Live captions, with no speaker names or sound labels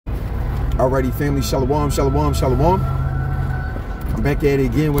Alrighty, family, shalom, shalom, shalom. I'm back at it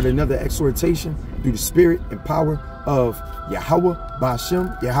again with another exhortation through the spirit and power of Yahawashi,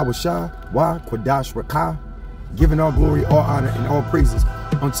 bahasham, Yahawashi, Qadash Rawchaa, giving all glory, all honor, and all praises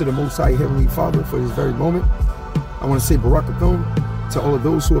unto the Most High Heavenly Father for this very moment. I want to say barakathon to all of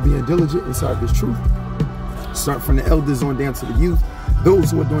those who are being diligent inside this truth. Start from the elders on down to the youth,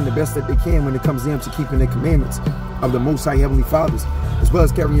 those who are doing the best that they can when it comes down to keeping the commandments of the Most High Heavenly Fathers, as well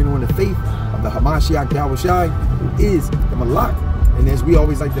as carrying on the faith of the Hamashiach Yahawashi, who is the Malak. And as we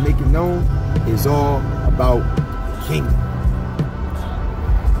always like to make it known, it's all about the kingdom.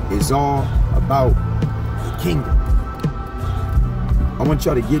 It's all about the kingdom. I want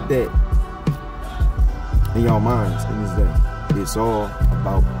y'all to get that in y'all minds in this day. It's all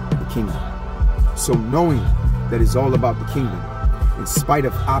about the kingdom. So knowing that it's all about the kingdom, in spite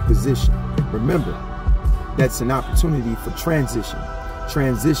of opposition, remember, that's an opportunity for transition.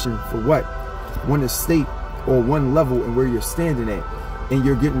 Transition for what? One estate or one level and where you're standing at, and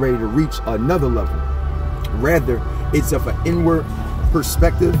you're getting ready to reach another level. Rather, it's of an inward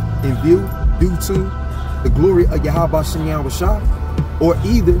perspective in view due to the glory of Yahawashi, or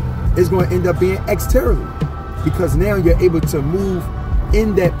either it's going to end up being exteriorly, because now you're able to move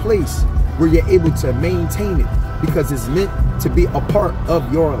in that place where you're able to maintain it, because it's meant to be a part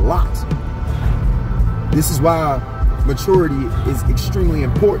of your lot. This is why maturity is extremely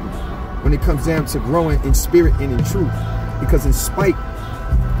important when it comes down to growing in spirit and in truth, because in spite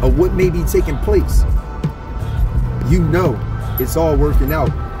of what may be taking place, you know it's all working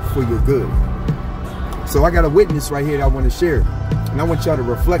out for your good. So I got a witness right here that I want to share, and I want y'all to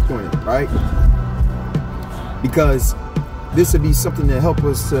reflect on it, right? Because this would be something to help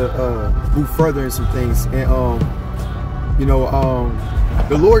us to move further in some things. And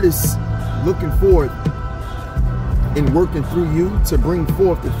the Lord is looking forward in working through you to bring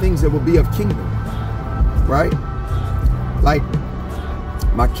forth the things that will be of kingdom, right? Like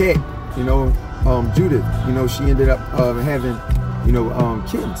my cat, Judith, she ended up having,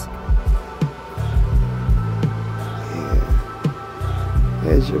 kids. Yeah.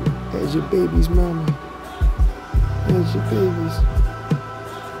 As your babies, mama. As your babies.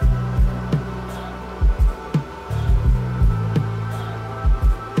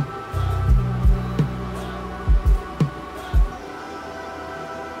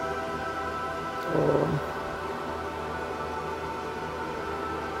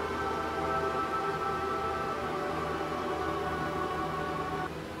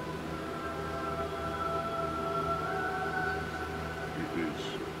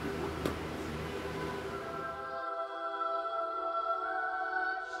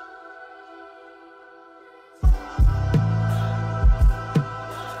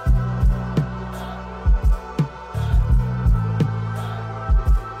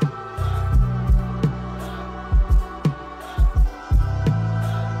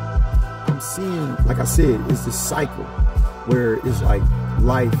 Seeing, like I said, it's this cycle where it's like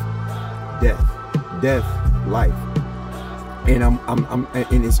life, death, life, and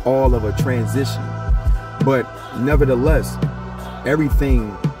and it's all of a transition. But nevertheless,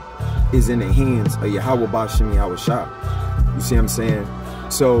 everything is in the hands of Yahawah bahasham Yahawashi. You see what I'm saying?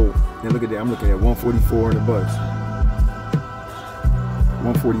 So now look at that. I'm looking at 144 in the bus.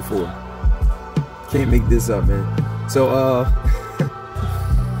 144. Can't make this up, man.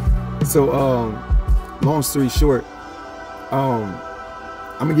 So long story short, I'm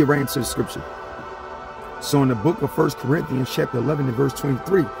gonna get right into the scripture. So in the book of 1 Corinthians chapter 11 and verse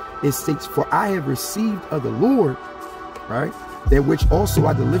 23, it states, "For I have received of the Lord," right, "that which also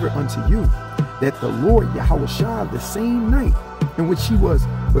I delivered unto you, that the Lord Yahawashi, the same night in which he was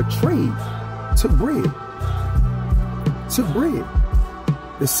betrayed, took bread."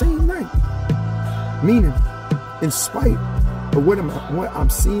 The same night. Meaning, in spite of what I'm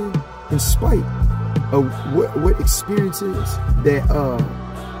seeing, in spite of what experiences that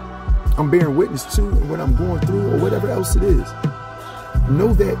I'm bearing witness to and what I'm going through or whatever else it is,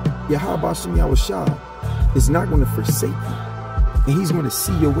 know that Yahawashi Yahawashi is not going to forsake you, and he's going to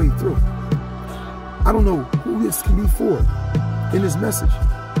see your way through. I don't know who this can be for in this message,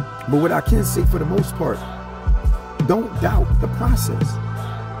 but what I can say for the most part, don't doubt the process.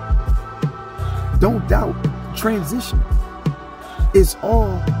 Don't doubt transition. It's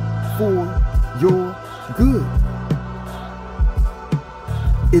all for your good.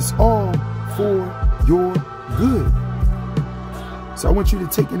 It's all for your good. So I want you to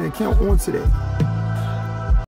take into account onto that.